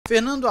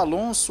Fernando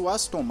Alonso,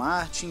 Aston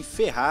Martin,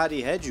 Ferrari,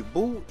 Red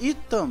Bull e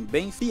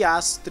também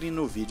Piastri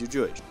no vídeo de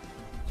hoje.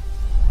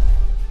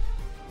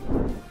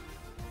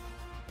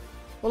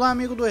 Olá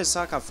amigo do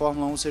Ressaca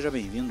F1, seja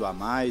bem-vindo a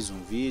mais um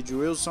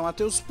vídeo. Eu sou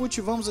Matheus Pucci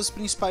e vamos às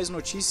principais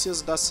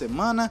notícias da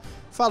semana,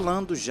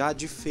 falando já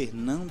de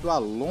Fernando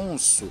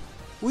Alonso.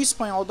 O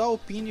espanhol da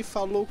Alpine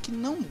falou que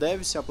não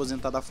deve se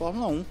aposentar da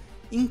Fórmula 1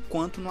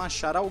 enquanto não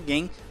achar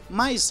alguém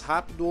mais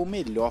rápido ou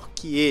melhor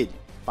que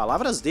ele.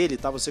 Palavras dele,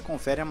 tá? Você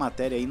confere a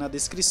matéria aí na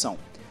descrição.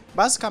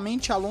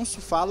 Basicamente,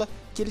 Alonso fala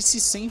que ele se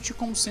sente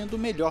como sendo o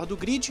melhor do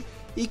grid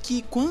e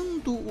que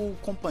quando o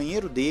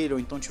companheiro dele, ou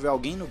então tiver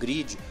alguém no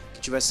grid que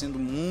estiver sendo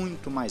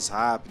muito mais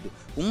rápido,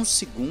 1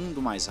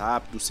 segundo mais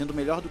rápido, sendo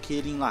melhor do que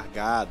ele em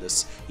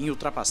largadas, em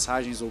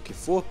ultrapassagens ou o que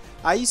for,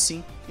 aí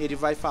sim ele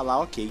vai falar,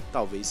 ok,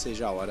 talvez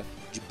seja a hora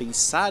de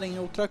pensar em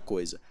outra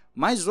coisa.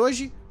 Mas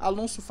hoje,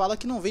 Alonso fala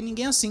que não vê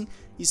ninguém assim,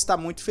 está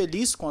muito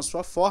feliz com a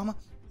sua forma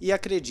e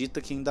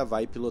acredita que ainda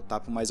vai pilotar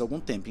por mais algum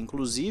tempo.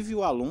 Inclusive,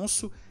 o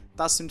Alonso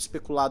está sendo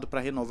especulado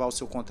para renovar o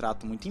seu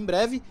contrato muito em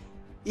breve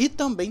e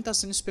também está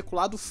sendo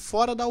especulado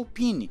fora da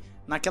Alpine,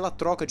 naquela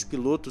troca de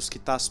pilotos que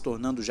está se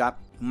tornando já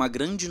uma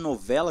grande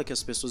novela que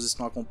as pessoas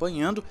estão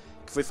acompanhando,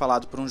 que foi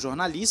falado por um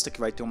jornalista que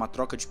vai ter uma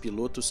troca de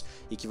pilotos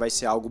e que vai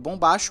ser algo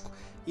bombástico,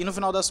 e no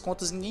final das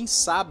contas ninguém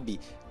sabe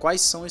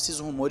quais são esses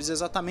rumores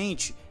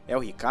exatamente. É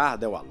o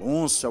Ricciardo, é o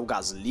Alonso, é o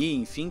Gasly,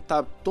 enfim,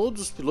 tá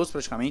todos os pilotos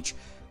praticamente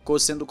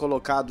sendo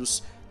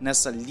colocados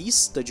nessa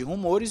lista de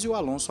rumores, e o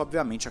Alonso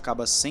obviamente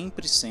acaba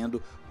sempre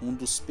sendo um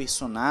dos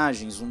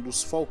personagens, um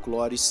dos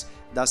folclores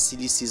da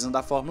Silly Season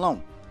da Fórmula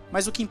 1.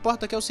 Mas o que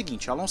importa é que é o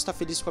seguinte, Alonso está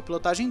feliz com a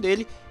pilotagem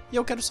dele e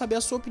eu quero saber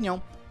a sua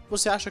opinião.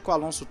 Você acha que o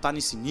Alonso está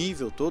nesse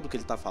nível todo que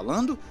ele está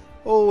falando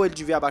ou ele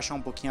devia abaixar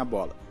um pouquinho a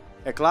bola?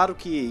 É claro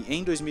que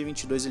em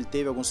 2022 ele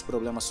teve alguns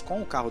problemas com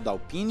o carro da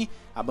Alpine,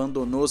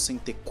 abandonou sem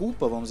ter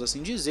culpa, vamos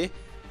assim dizer,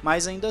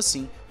 mas ainda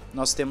assim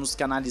nós temos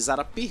que analisar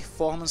a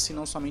performance e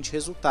não somente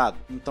resultado.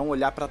 Então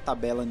olhar para a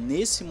tabela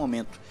nesse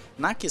momento,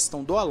 na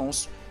questão do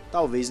Alonso,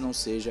 talvez não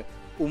seja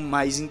o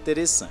mais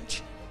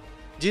interessante.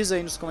 Diz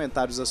aí nos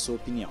comentários a sua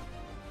opinião.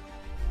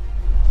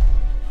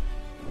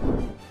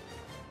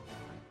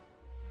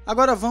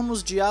 Agora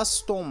vamos de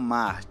Aston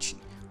Martin.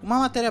 Uma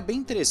matéria bem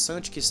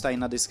interessante que está aí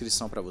na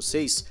descrição para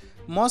vocês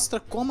mostra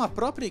como a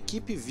própria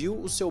equipe viu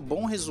o seu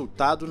bom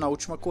resultado na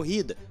última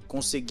corrida,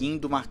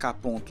 conseguindo marcar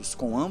pontos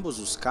com ambos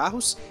os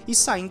carros e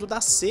saindo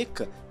da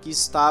seca que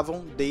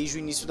estavam desde o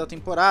início da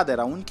temporada.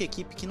 Era a única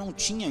equipe que não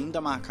tinha ainda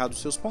marcado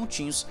seus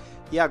pontinhos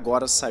e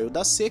agora saiu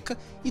da seca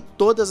e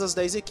todas as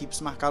 10 equipes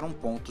marcaram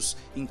pontos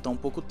em tão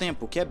pouco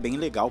tempo, o que é bem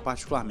legal,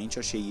 particularmente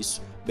achei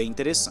isso bem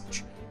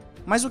interessante.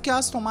 Mas o que a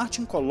Aston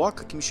Martin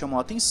coloca que me chamou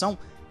a atenção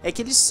é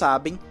que eles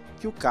sabem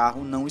que o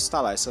carro não está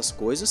lá essas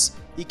coisas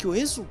e que o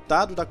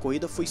resultado da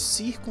corrida foi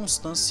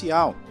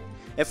circunstancial.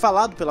 É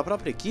falado pela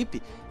própria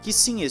equipe que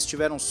sim, eles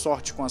tiveram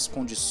sorte com as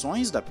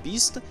condições da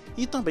pista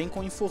e também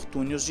com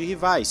infortúnios de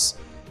rivais.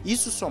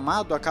 Isso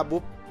somado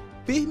acabou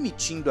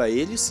permitindo a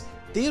eles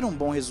ter um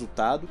bom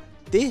resultado,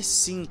 ter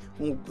sim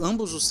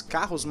ambos os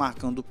carros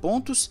marcando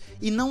pontos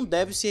e não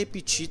deve se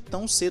repetir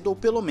tão cedo ou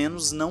pelo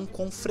menos não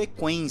com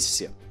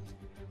frequência.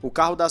 O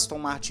carro da Aston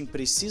Martin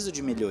precisa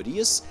de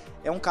melhorias,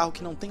 é um carro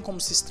que não tem como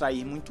se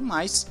extrair muito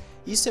mais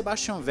e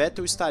Sebastian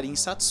Vettel estaria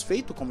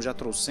insatisfeito, como já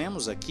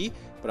trouxemos aqui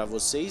para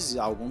vocês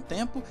há algum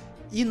tempo,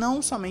 e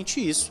não somente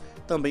isso,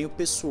 também o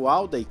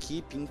pessoal da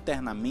equipe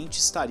internamente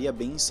estaria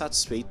bem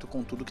insatisfeito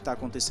com tudo que está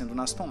acontecendo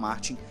na Aston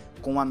Martin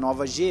com a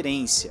nova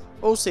gerência.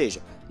 Ou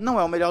seja, não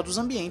é o melhor dos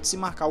ambientes e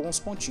marcar alguns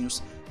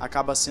pontinhos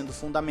acaba sendo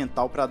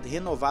fundamental para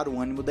renovar o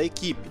ânimo da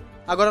equipe.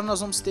 Agora nós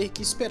vamos ter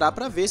que esperar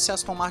para ver se a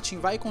Aston Martin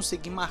vai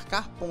conseguir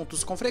marcar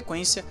pontos com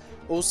frequência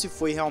ou se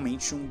foi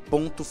realmente um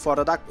ponto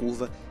fora da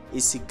curva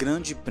esse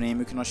grande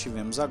prêmio que nós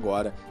tivemos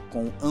agora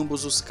com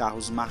ambos os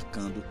carros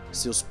marcando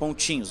seus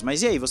pontinhos.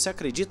 Mas e aí, você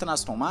acredita na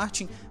Aston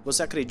Martin?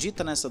 Você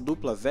acredita nessa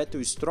dupla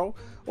Vettel e Stroll?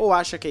 Ou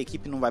acha que a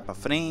equipe não vai para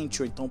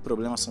frente? Ou então o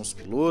problema são os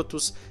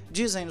pilotos?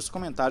 Diz aí nos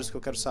comentários que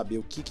eu quero saber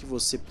o que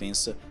você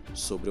pensa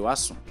sobre o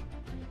assunto.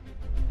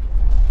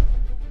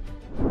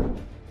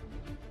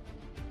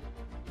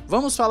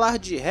 Vamos falar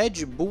de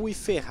Red Bull e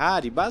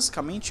Ferrari.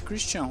 Basicamente,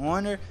 Christian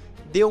Horner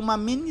deu uma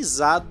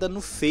amenizada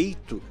no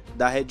feito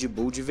da Red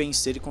Bull de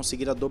vencer e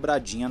conseguir a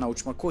dobradinha na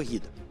última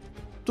corrida.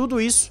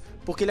 Tudo isso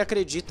porque ele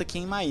acredita que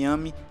em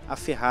Miami a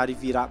Ferrari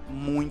virá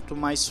muito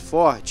mais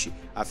forte.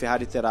 A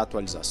Ferrari terá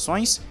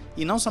atualizações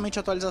e não somente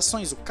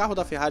atualizações, o carro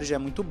da Ferrari já é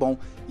muito bom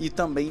e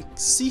também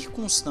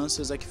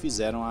circunstâncias é que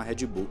fizeram a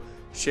Red Bull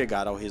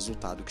chegar ao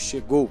resultado que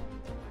chegou.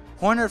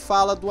 Horner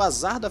fala do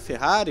azar da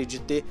Ferrari de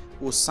ter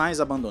o Sainz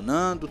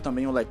abandonando,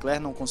 também o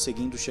Leclerc não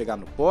conseguindo chegar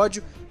no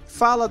pódio,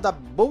 fala da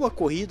boa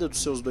corrida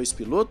dos seus dois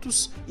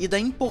pilotos e da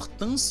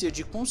importância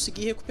de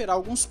conseguir recuperar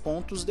alguns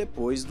pontos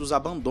depois dos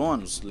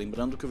abandonos.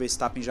 Lembrando que o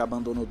Verstappen já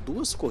abandonou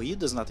 2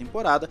 corridas na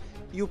temporada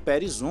e o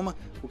Pérez uma,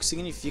 o que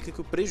significa que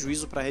o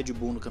prejuízo para a Red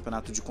Bull no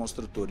campeonato de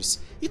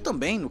construtores e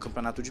também no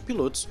campeonato de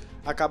pilotos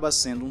acaba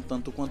sendo um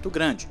tanto quanto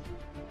grande.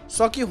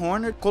 Só que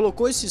Horner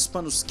colocou esses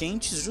panos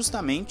quentes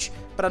justamente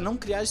para não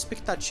criar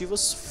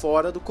expectativas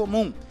fora do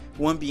comum.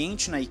 O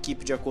ambiente na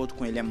equipe, de acordo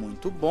com ele, é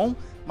muito bom,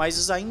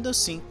 mas ainda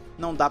assim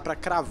não dá para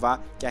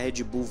cravar que a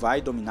Red Bull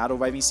vai dominar ou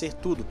vai vencer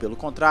tudo. Pelo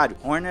contrário,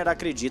 Horner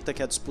acredita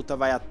que a disputa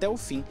vai até o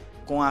fim,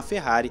 com a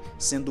Ferrari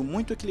sendo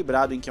muito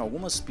equilibrado, em que em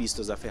algumas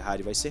pistas a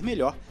Ferrari vai ser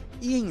melhor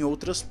e em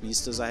outras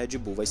pistas a Red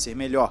Bull vai ser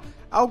melhor.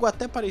 Algo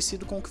até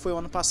parecido com o que foi o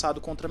ano passado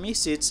contra a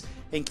Mercedes,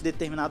 em que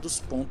determinados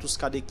pontos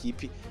cada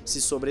equipe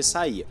se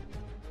sobressaía.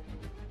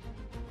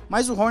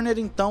 Mas o Horner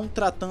então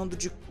tratando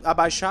de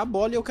abaixar a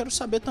bola, e eu quero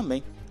saber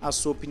também a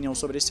sua opinião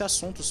sobre esse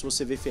assunto, se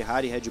você vê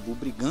Ferrari e Red Bull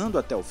brigando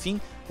até o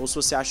fim, ou se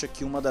você acha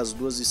que uma das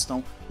duas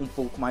estão um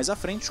pouco mais à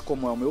frente,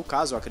 como é o meu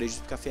caso. Eu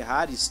acredito que a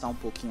Ferrari está um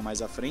pouquinho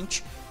mais à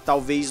frente.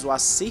 Talvez o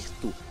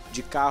acerto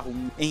de carro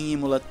em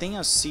Imola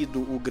tenha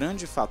sido o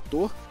grande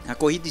fator. A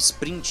corrida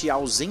sprint e a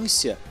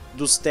ausência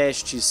dos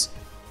testes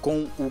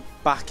com o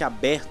parque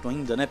aberto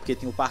ainda, né? Porque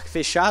tem o parque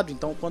fechado,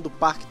 então quando o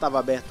parque estava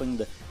aberto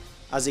ainda,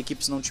 as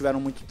equipes não tiveram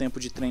muito tempo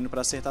de treino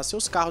para acertar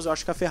seus carros. Eu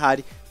acho que a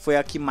Ferrari foi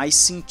a que mais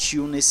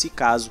sentiu nesse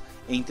caso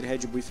entre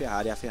Red Bull e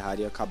Ferrari. A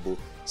Ferrari acabou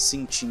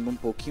sentindo um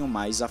pouquinho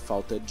mais a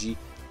falta de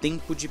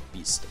tempo de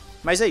pista.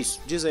 Mas é isso,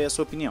 diz aí a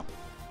sua opinião.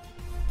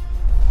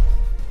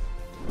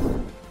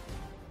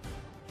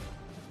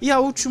 E a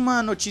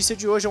última notícia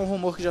de hoje é um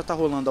rumor que já está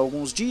rolando há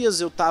alguns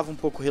dias. Eu estava um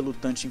pouco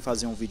relutante em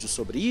fazer um vídeo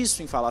sobre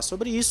isso, em falar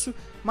sobre isso,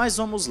 mas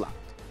vamos lá.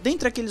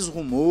 Dentre aqueles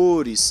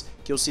rumores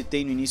que eu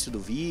citei no início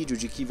do vídeo,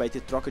 de que vai ter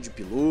troca de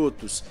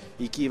pilotos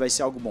e que vai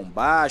ser algo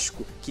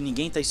bombástico, que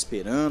ninguém está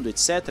esperando,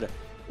 etc.,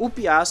 o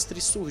Piastri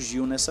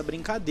surgiu nessa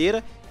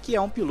brincadeira, que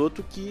é um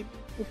piloto que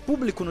o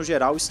público no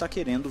geral está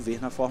querendo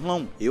ver na Fórmula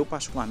 1. Eu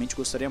particularmente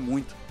gostaria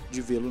muito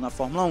de vê-lo na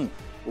Fórmula 1.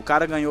 O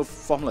cara ganhou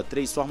Fórmula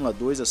 3, Fórmula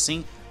 2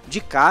 assim,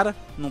 de cara,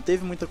 não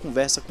teve muita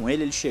conversa com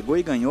ele chegou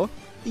e ganhou,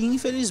 e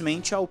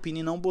infelizmente a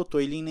Alpine não botou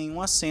ele em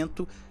nenhum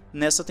assento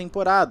nessa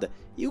temporada,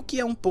 e o que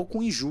é um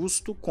pouco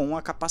injusto com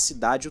a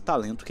capacidade e o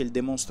talento que ele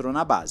demonstrou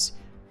na base.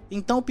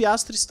 Então o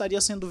Piastri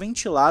estaria sendo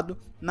ventilado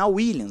na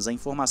Williams. A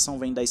informação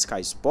vem da Sky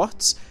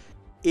Sports.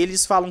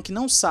 Eles falam que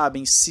não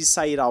sabem se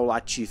sairá o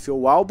Latifi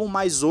ou o Albon,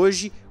 mas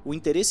hoje o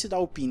interesse da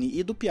Alpine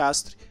e do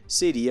Piastri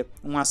seria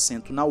um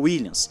assento na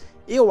Williams.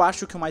 Eu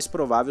acho que o mais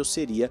provável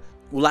seria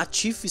o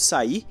Latifi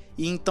sair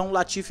e então o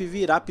Latifi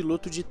virar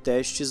piloto de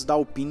testes da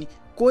Alpine,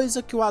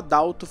 coisa que o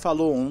Adalto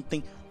falou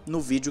ontem no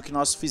vídeo que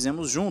nós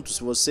fizemos juntos.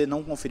 Se você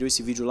não conferiu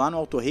esse vídeo lá no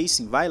Auto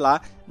Racing, vai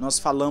lá. Nós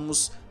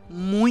falamos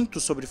muito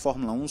sobre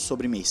Fórmula 1,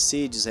 sobre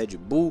Mercedes, Red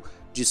Bull,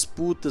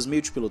 disputas,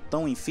 meio de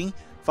pelotão, enfim.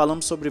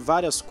 Falamos sobre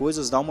várias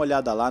coisas, dá uma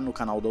olhada lá no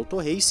canal do Auto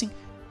Racing.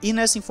 E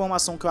nessa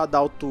informação que o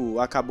Adalto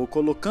acabou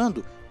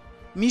colocando,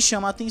 me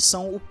chama a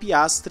atenção o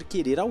Piastri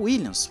querer a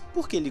Williams.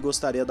 Porque ele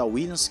gostaria da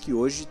Williams, que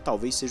hoje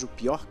talvez seja o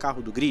pior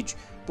carro do grid.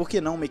 Por que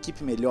não uma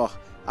equipe melhor?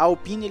 A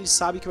Alpine ele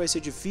sabe que vai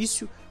ser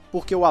difícil,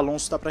 porque o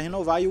Alonso está para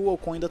renovar e o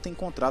Ocon ainda tem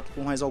contrato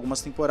por mais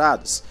algumas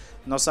temporadas.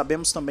 Nós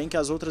sabemos também que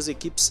as outras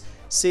equipes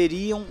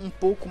seriam um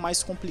pouco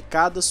mais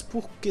complicadas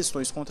por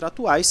questões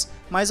contratuais,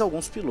 mas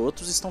alguns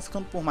pilotos estão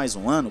ficando por mais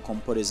um ano, como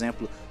por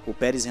exemplo o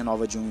Pérez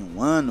renova de 1 em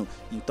 1 ano,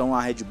 então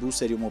a Red Bull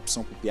seria uma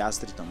opção para o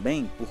Piastri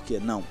também, por que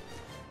não?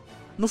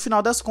 No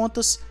final das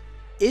contas,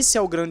 esse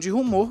é o grande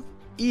rumor,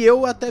 e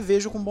eu até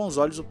vejo com bons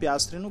olhos o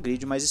Piastri no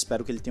grid, mas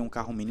espero que ele tenha um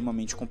carro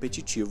minimamente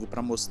competitivo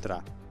para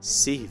mostrar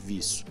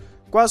serviço.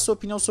 Qual a sua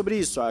opinião sobre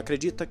isso?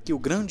 Acredita que o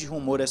grande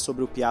rumor é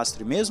sobre o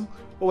Piastri mesmo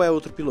ou é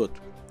outro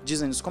piloto?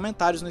 Diz aí nos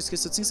comentários, não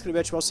esqueça de se inscrever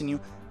e ativar o sininho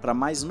para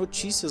mais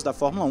notícias da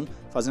Fórmula 1.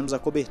 Fazemos a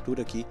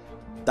cobertura aqui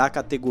da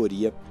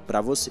categoria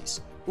para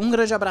vocês. Um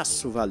grande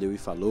abraço, valeu e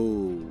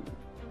falou!